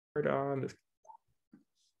Turn on this.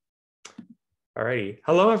 Alrighty.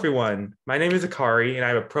 Hello, everyone. My name is Akari, and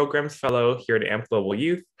I'm a programs fellow here at AMP Global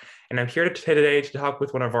Youth. And I'm here today to talk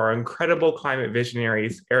with one of our incredible climate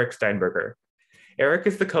visionaries, Eric Steinberger. Eric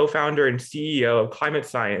is the co-founder and CEO of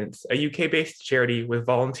ClimateScience, a UK-based charity with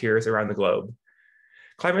volunteers around the globe.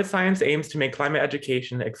 ClimateScience aims to make climate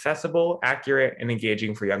education accessible, accurate, and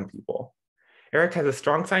engaging for young people. Eric has a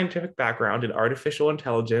strong scientific background in artificial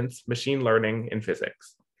intelligence, machine learning, and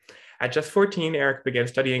physics. At just 14, Eric began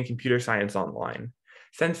studying computer science online.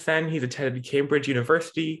 Since then, he's attended Cambridge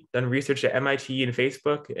University, done research at MIT and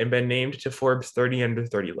Facebook, and been named to Forbes 30 Under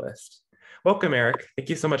 30 list. Welcome, Eric. Thank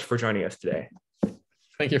you so much for joining us today.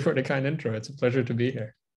 Thank you for the kind intro. It's a pleasure to be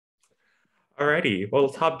here. Alrighty, well,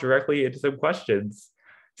 let's hop directly into some questions.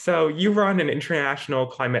 So you run an international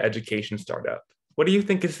climate education startup. What do you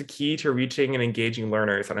think is the key to reaching and engaging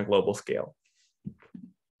learners on a global scale?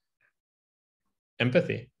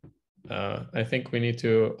 Empathy. I think we need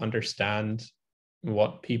to understand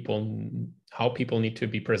how people need to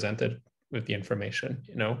be presented with the information.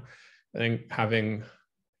 I think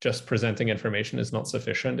presenting information is not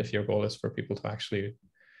sufficient if your goal is for people to actually,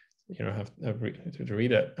 have to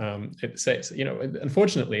read it. It says,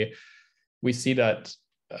 unfortunately, we see that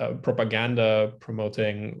propaganda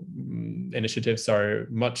promoting initiatives are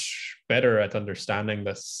much better at understanding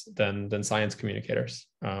this than science communicators.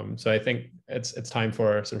 So I think it's time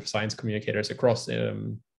for sort of science communicators across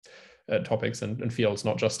topics and fields,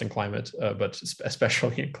 not just in climate, but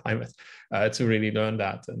especially in climate, to really learn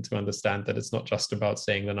that and to understand that it's not just about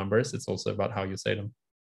saying the numbers, it's also about how you say them.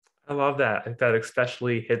 I love that. I think that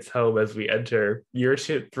especially hits home as we enter year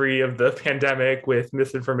 3 of the pandemic with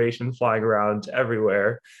misinformation flying around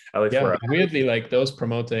everywhere. At least yeah, weirdly, like those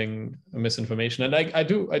promoting misinformation, and I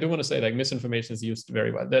do want to say, like, misinformation is used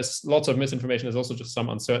very well. There's lots of misinformation. There's also just some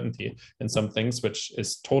uncertainty in some things, which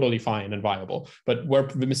is totally fine and viable. But where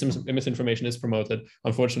the misinformation is promoted,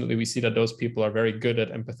 unfortunately, we see that those people are very good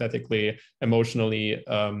at empathetically, emotionally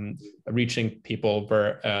reaching people,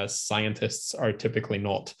 where scientists are typically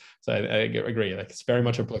not. So I agree. Like, it's very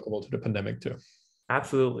much applicable to the pandemic too.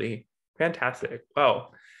 Absolutely. Fantastic.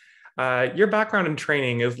 Well, your background and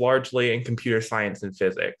training is largely in computer science and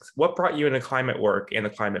physics. What brought you into climate work and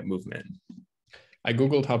the climate movement? I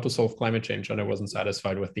Googled how to solve climate change and I wasn't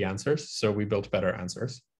satisfied with the answers. So we built better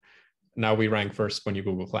answers. Now we rank first when you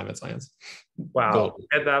Google climate science. Wow,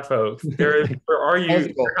 get that, folks. For our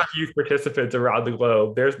youth participants around the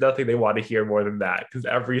globe, there's nothing they want to hear more than that, because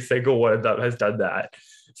every single one of them has done that.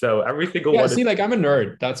 So every single one. See, like, I'm a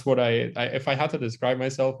nerd. That's what I if I had to describe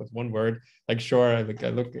myself with one word, like, sure, I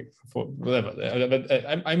look for whatever.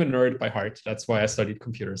 I'm a nerd by heart. That's why I studied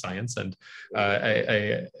computer science. And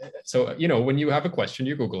so when you have a question,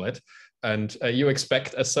 you Google it. And you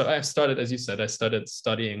expect, so I started, as you said, I started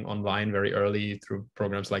studying online very early through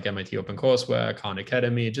programs like MIT OpenCourseWare, Khan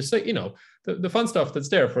Academy, just like, the fun stuff that's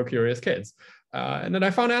there for curious kids. And then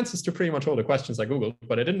I found answers to pretty much all the questions I Googled,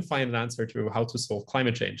 but I didn't find an answer to how to solve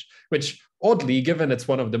climate change, which, oddly, given it's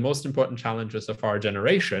one of the most important challenges of our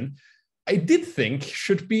generation, I did think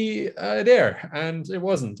should be there, and it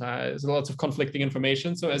wasn't. There's lots of conflicting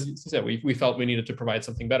information. So as you said, we felt we needed to provide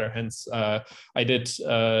something better. Hence, I did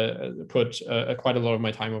put quite a lot of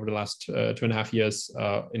my time over the last 2.5 years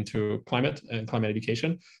into climate and climate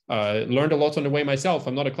education. Learned a lot on the way myself.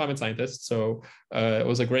 I'm not a climate scientist, so it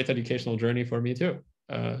was a great educational journey for me too.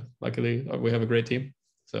 Luckily, we have a great team,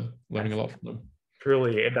 so learning a lot from them.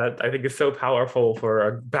 Truly, and that, I think, is so powerful for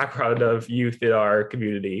a background of youth in our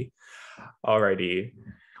community. Alrighty.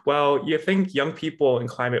 Well, you think young people in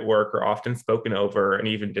climate work are often spoken over and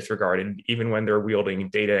even disregarded, even when they're wielding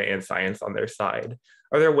data and science on their side.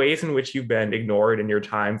 Are there ways in which you've been ignored in your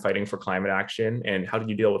time fighting for climate action, and how did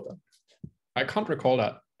you deal with them? I can't recall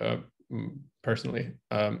that personally.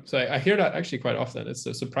 So I hear that actually quite often. It's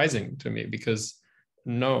surprising to me because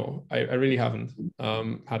no, I really haven't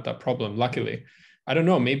had that problem, luckily. I don't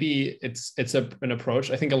know, maybe it's an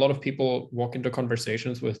approach. I think a lot of people walk into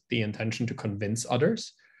conversations with the intention to convince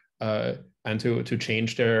others and to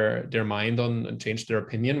change their mind on and change their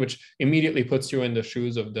opinion, which immediately puts you in the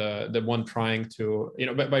shoes of the one trying to,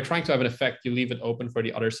 by trying to have an effect, you leave it open for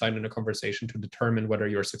the other side in a conversation to determine whether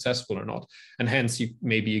you're successful or not. And hence you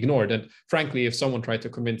may be ignored. And frankly, if someone tried to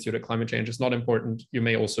convince you that climate change is not important, you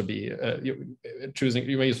may also be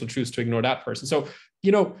you may also choose to ignore that person. So,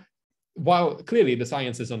 while clearly the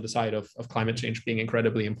science is on the side of climate change being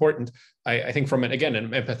incredibly important, I think from an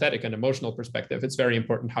empathetic and emotional perspective, it's very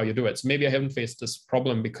important how you do it. So maybe I haven't faced this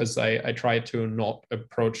problem because I try to not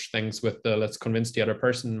approach things with the let's convince the other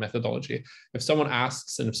person methodology. If someone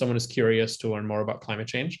asks and if someone is curious to learn more about climate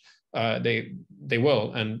change, they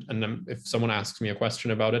will. And then if someone asks me a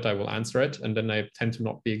question about it, I will answer it. And then I tend to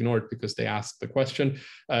not be ignored because they asked the question.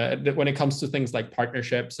 When it comes to things like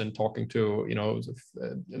partnerships and talking to,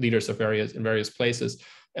 leaders of various places,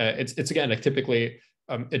 it's again, like typically,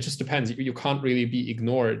 it just depends. You can't really be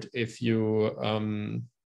ignored if you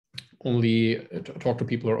only talk to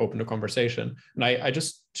people who are open to conversation. And I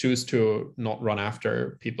just choose to not run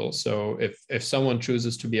after people. So if someone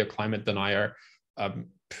chooses to be a climate denier,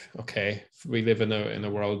 okay, we live in a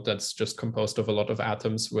world that's just composed of a lot of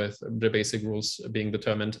atoms, with the basic rules being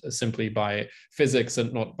determined simply by physics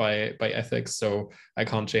and not by ethics. So I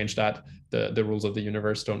can't change that. The rules of the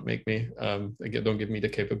universe don't make me, don't give me the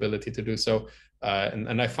capability to do so.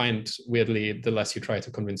 And I find, weirdly, the less you try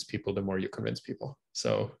to convince people, the more you convince people.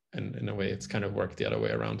 So in a way, it's kind of worked the other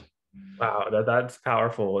way around. Wow, that's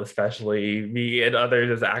powerful, especially me and others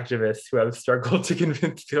as activists who have struggled to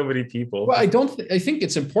convince so many people. Well, I think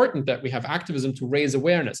it's important that we have activism to raise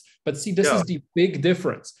awareness. But see, this is the big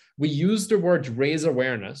difference. We use the word raise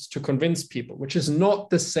awareness to convince people, which is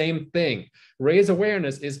not the same thing. Raise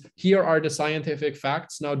awareness is, here are the scientific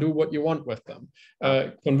facts, now do what you want with them.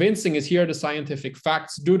 Convincing is, here are the scientific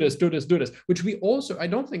facts, do this, which we also, I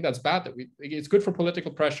don't think that's bad. It's good for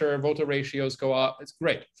political pressure, voter ratios go up. It's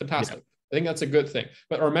great, fantastic. Yeah. I think that's a good thing.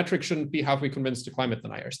 But our metric shouldn't be, have we convinced the climate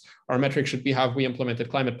deniers? Our metric should be, have we implemented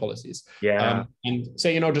climate policies? Yeah. And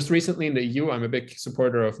say, just recently in the EU, I'm a big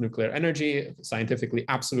supporter of nuclear energy. Scientifically,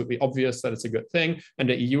 absolutely obvious that it's a good thing. And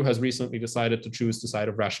the EU has recently decided to choose the side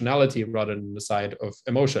of rationality rather than the side of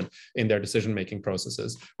emotion in their decision-making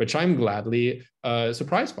processes, which I'm gladly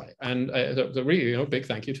surprised by. And so really, big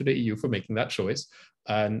thank you to the EU for making that choice.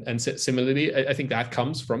 And similarly, I think that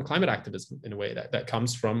comes from climate activism in a way, that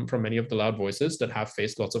comes from many of the loud voices that have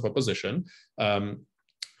faced lots of opposition. So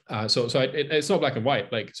it's not black and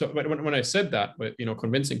white. Like, so when I said that,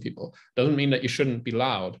 convincing people doesn't mean that you shouldn't be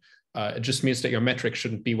loud. It just means that your metric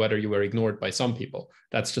shouldn't be whether you were ignored by some people.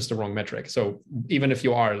 That's just the wrong metric. So even if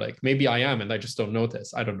you are, like, maybe I am and I just don't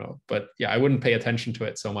notice, I don't know. But yeah, I wouldn't pay attention to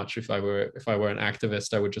it so much. If I were an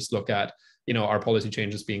activist, I would just look at, are policy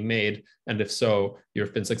changes being made? And if so,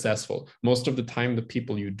 you've been successful. Most of the time, the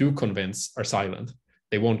people you do convince are silent.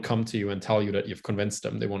 They won't come to you and tell you that you've convinced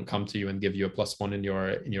them. They won't come to you and give you a +1 in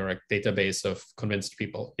your database of convinced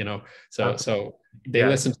people, So they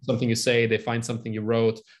listen to something you say, they find something you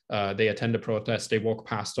wrote, they attend a protest, they walk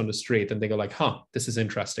past on the street and they go like, this is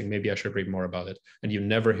interesting. Maybe I should read more about it. And you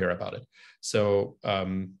never hear about it. So,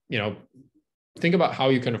 think about how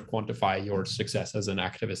you kind of quantify your success as an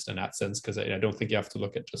activist in that sense, because I don't think you have to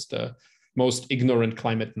look at just the most ignorant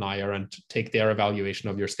climate denier and take their evaluation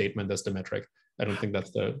of your statement as the metric. I don't think that's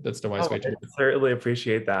the wise way to do it. I certainly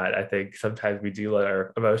appreciate that. I think sometimes we do let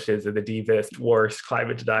our emotions in the deepest, worst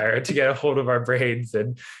climate denier to get a hold of our brains.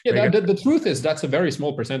 And the truth is that's a very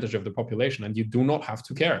small percentage of the population, and you do not have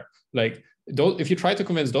to care. Like, if you try to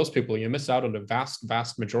convince those people, you miss out on the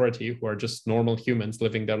vast majority who are just normal humans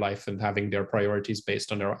living their life and having their priorities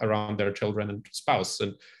based on around their children and spouse,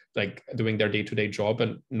 and like doing their day-to-day job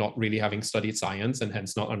and not really having studied science, and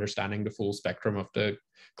hence not understanding the full spectrum of the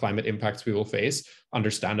climate impacts we will face,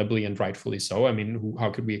 understandably and rightfully so. I mean, how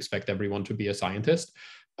could we expect everyone to be a scientist?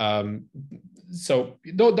 So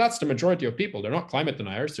though that's the majority of people, they're not climate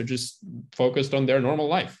deniers, they're just focused on their normal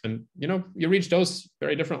life. And you reach those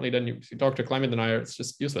very differently than if you talk to a climate denier. It's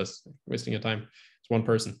just useless, wasting your time. It's one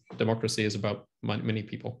person. Democracy is about many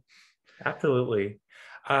people. Absolutely.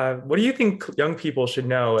 What do you think young people should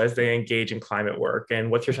know as they engage in climate work, and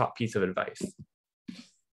what's your top piece of advice?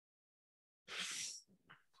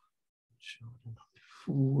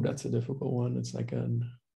 Ooh, that's a difficult one. It's like a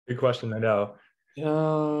good question, I know. It's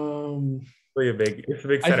a big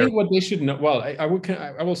I think what they should know, well, I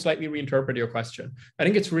will slightly reinterpret your question. I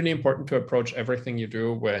think it's really important to approach everything you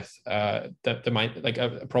do with the mind, like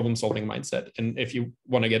a problem solving mindset, and if you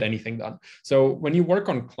want to get anything done. So when you work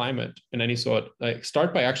on climate in any sort, like,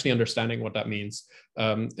 start by actually understanding what that means.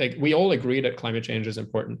 Like, we all agree that climate change is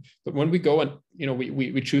important, but when we go and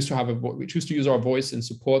we choose to use our voice in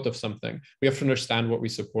support of something, we have to understand what we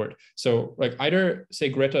support. So, like, either say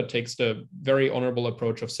Greta takes the very honorable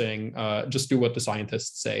approach of saying just do what the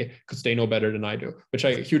scientists say because they know better than I do, which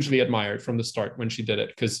I hugely admired from the start when she did it,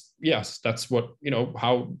 because yes, that's what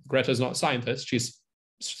how Greta's not a scientist. She's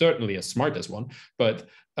certainly as smart as one, but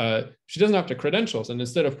she doesn't have the credentials. And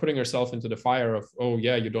instead of putting herself into the fire of, oh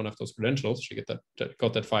yeah, you don't have those credentials, she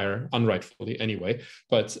got that fire unrightfully anyway.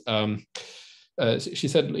 But she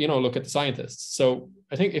said, look at the scientists. So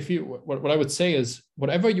I think what I would say is,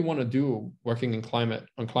 whatever you want to do working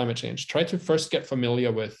on climate change, try to first get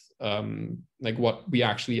familiar with like what we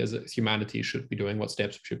actually as a humanity should be doing, what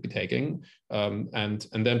steps we should be taking, and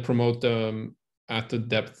then promote them at the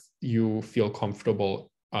depth you feel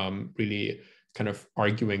comfortable really kind of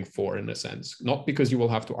arguing for, in a sense. Not because you will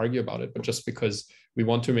have to argue about it, but just because we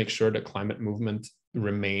want to make sure the climate movement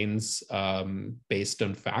remains based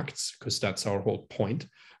on facts, because that's our whole point.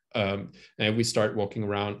 And if we start walking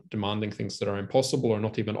around demanding things that are impossible or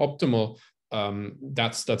not even optimal,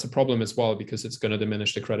 that's a problem as well, because it's going to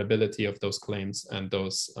diminish the credibility of those claims and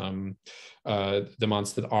those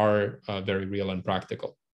demands that are very real and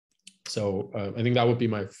practical. So I think that would be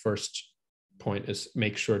my first point, is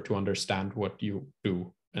make sure to understand what you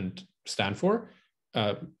do and stand for.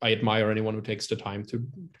 I admire anyone who takes the time to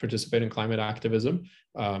participate in climate activism.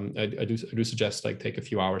 I do suggest, like, take a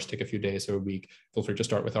few hours, take a few days or a week. Feel free to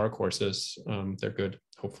start with our courses. They're good,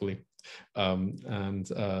 hopefully. And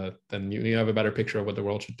then you have a better picture of what the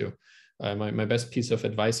world should do. My best piece of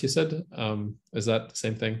advice, you said, is that the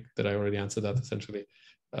same thing? Did I already answer that essentially?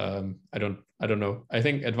 I don't know. I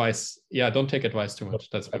think advice, yeah, don't take advice too much.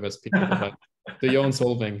 That's my best piece of advice. Do your own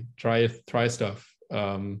solving, try stuff.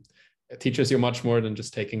 It teaches you much more than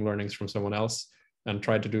just taking learnings from someone else, and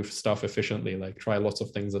try to do stuff efficiently, like try lots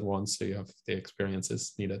of things at once so you have the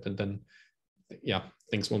experiences needed. And then, yeah,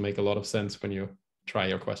 things will make a lot of sense when you try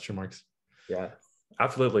your question marks. Yeah,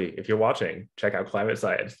 absolutely. If you're watching, check out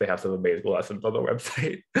ClimateScience. They have some amazing lessons on the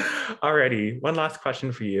website. Alrighty, one last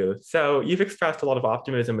question for you. So you've expressed a lot of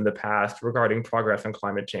optimism in the past regarding progress on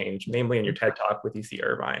climate change, namely in your TED Talk with UC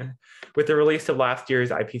Irvine. With the release of last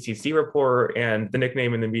year's IPCC report and the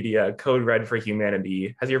nickname in the media, Code Red for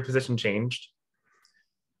Humanity, has your position changed?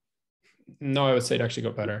 No, I would say it actually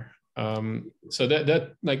got better. So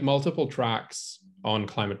that like multiple tracks on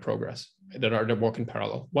climate progress that walk in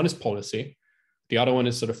parallel. One is policy. The other one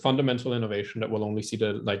is sort of fundamental innovation that will only see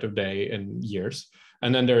the light of day in years.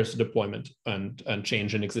 And then there's deployment and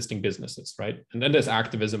change in existing businesses, right? And then there's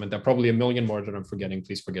activism, and there are probably a million more that I'm forgetting.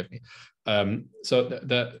 Please forgive me. So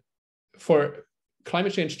for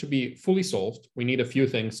climate change to be fully solved, we need a few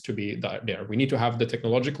things to be there. We need to have the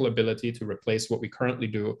technological ability to replace what we currently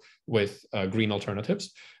do with green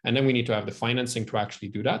alternatives. And then we need to have the financing to actually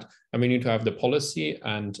do that. And we need to have the policy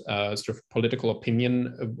and sort of political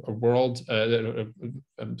opinion world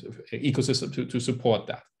ecosystem to support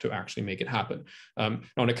that, to actually make it happen.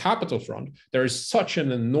 On a capital front, there is such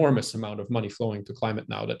an enormous amount of money flowing to climate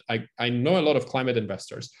now that I know a lot of climate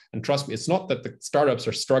investors. And trust me, it's not that the startups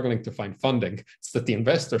are struggling to find funding, it's that the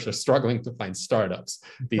investors are struggling to find startups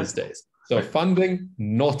these days. So funding,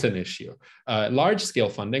 not an issue. Large-scale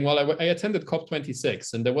funding, well, I attended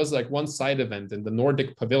COP26, and there was like one side event in the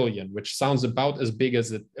Nordic Pavilion, which is about as big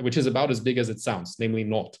as it sounds, namely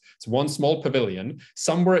not. It's one small pavilion,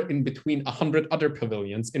 somewhere in between 100 other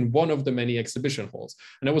pavilions in one of the many exhibition halls.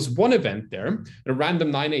 And there was one event there, a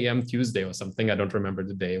random 9 a.m. Tuesday or something, I don't remember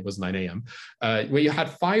the day, it was 9 a.m., where you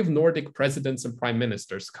had 5 Nordic presidents and prime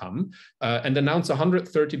ministers come and announce a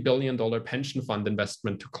 $130 billion pension fund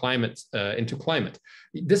investment to into climate.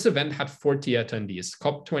 This event had 40 attendees.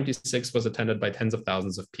 COP26 was attended by tens of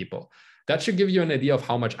thousands of people. That should give you an idea of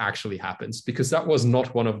how much actually happens, because that was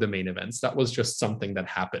not one of the main events. That was just something that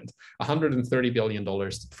happened. $130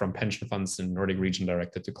 billion from pension funds in the Nordic region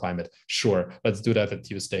directed to climate. Sure, let's do that at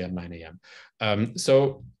Tuesday at 9 a.m.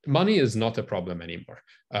 So money is not a problem anymore.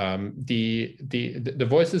 The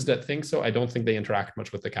voices that think so, I don't think they interact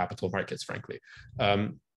much with the capital markets, frankly.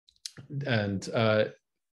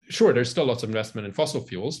 Sure, there's still lots of investment in fossil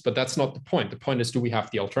fuels, but that's not the point. The point is, do we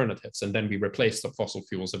have the alternatives? And then we replace the fossil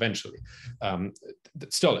fuels eventually.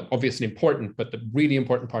 Still, obviously important, but the really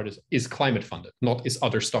important part is climate funded, is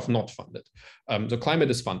other stuff not funded. So climate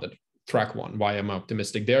is funded, track one. Why am I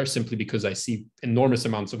optimistic there? Simply because I see enormous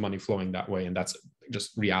amounts of money flowing that way, and that's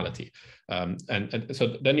just reality. And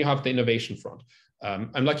so then you have the innovation front.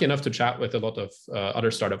 I'm lucky enough to chat with a lot of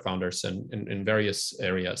other startup founders in various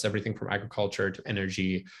areas, everything from agriculture to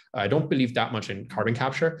energy. I don't believe that much in carbon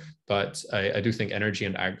capture, but I do think energy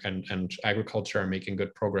and agriculture are making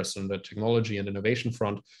good progress on the technology and innovation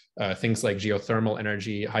front. Things like geothermal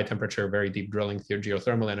energy, high temperature, very deep drilling through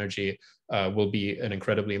geothermal energy will be an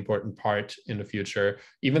incredibly important part in the future.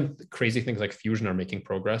 Even crazy things like fusion are making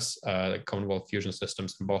progress, like Commonwealth Fusion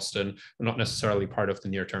Systems in Boston, not necessarily part of the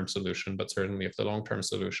near-term solution, but certainly of the long-term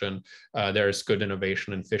solution. There's good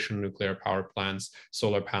innovation in fission nuclear power plants,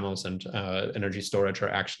 solar panels, and energy storage are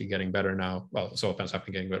actually getting better now. Well, solar panels have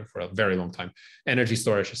been getting better for a very long time. Energy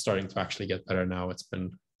storage is starting to actually get better now. It's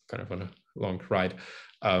been kind of on a long ride.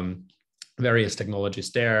 various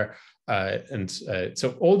technologies there.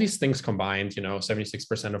 So all these things combined,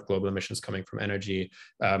 76% of global emissions coming from energy,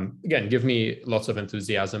 again, give me lots of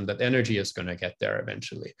enthusiasm that energy is going to get there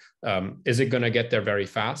eventually. Is it going to get there very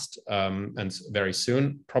fast and very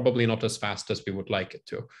soon? Probably not as fast as we would like it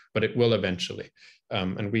to, but it will eventually.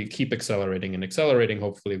 And we keep accelerating and accelerating.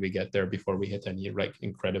 Hopefully we get there before we hit any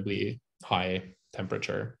incredibly high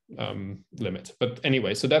temperature limit. But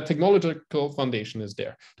anyway, so that technological foundation is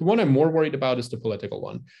there. The one I'm more worried about is the political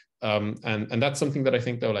one. And that's something that I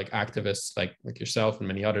think, though, like activists like yourself and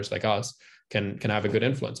many others like us can have a good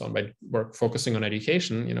influence on. By focusing on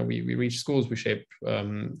education, we reach schools, we shape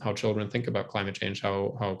how children think about climate change,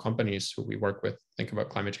 how companies who we work with think about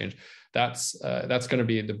climate change. That's going to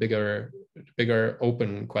be the bigger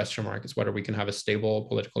open question mark, is whether we can have a stable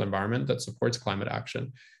political environment that supports climate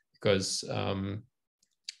action. Because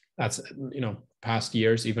that's, past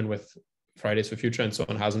years, even with Fridays for Future and so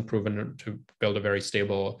on, hasn't proven to build a very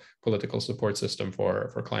stable political support system for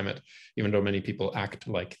climate, even though many people act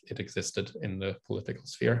like it existed in the political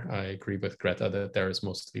sphere. I agree with Greta that there is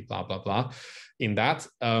mostly blah, blah, blah in that.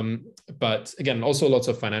 But again, also lots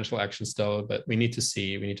of financial action still, but we need to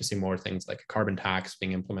see more things like a carbon tax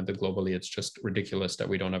being implemented globally. It's just ridiculous that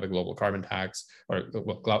we don't have a global carbon tax, or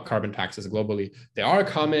carbon taxes globally. They are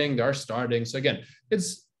coming, they are starting. So again,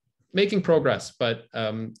 it's making progress, but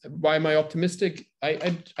why am I optimistic?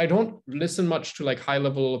 I don't listen much to high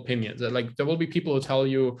level opinions. Like, there will be people who tell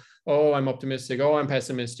you, oh, I'm optimistic, oh, I'm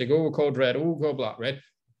pessimistic, oh, code red, oh, go blah, right?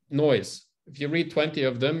 Noise. If you read 20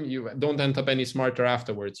 of them, you don't end up any smarter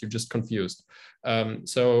afterwards. You're just confused.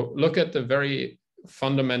 So look at the very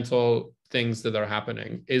fundamental things that are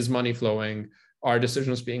happening. Is money flowing? Are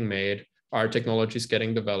decisions being made? Are technologies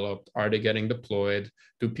getting developed? Are they getting deployed?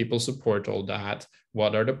 Do people support all that?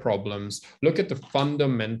 What are the problems? Look at the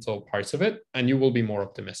fundamental parts of it, and you will be more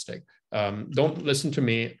optimistic. Don't listen to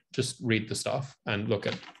me, just read the stuff and look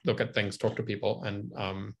at things, talk to people, and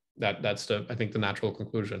that's I think the natural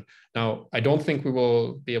conclusion. Now, I don't think we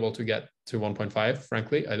will be able to get to 1.5,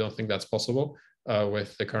 frankly. I don't think that's possible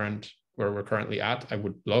with the current, where we're currently at. I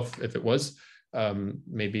would love if it was.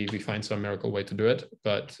 Maybe we find some miracle way to do it,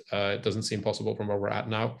 but it doesn't seem possible from where we're at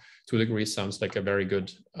now. 2 degrees sounds like a very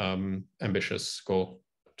good, ambitious goal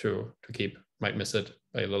to keep. Might miss it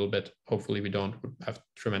by a little bit. Hopefully we don't have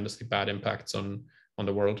tremendously bad impacts on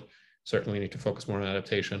the world. Certainly need to focus more on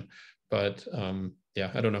adaptation, but yeah,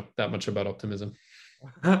 I don't know that much about optimism.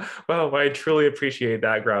 Well, I truly appreciate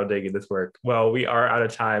that grounding in this work. Well, we are out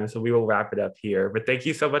of time, so we will wrap it up here. But thank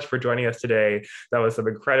you so much for joining us today. That was some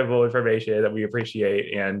incredible information that we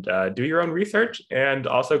appreciate. And do your own research, and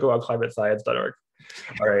also go on climatescience.org.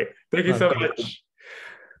 All right. Thank you so much.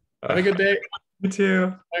 Have a good day. You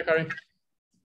too. Bye, Kari.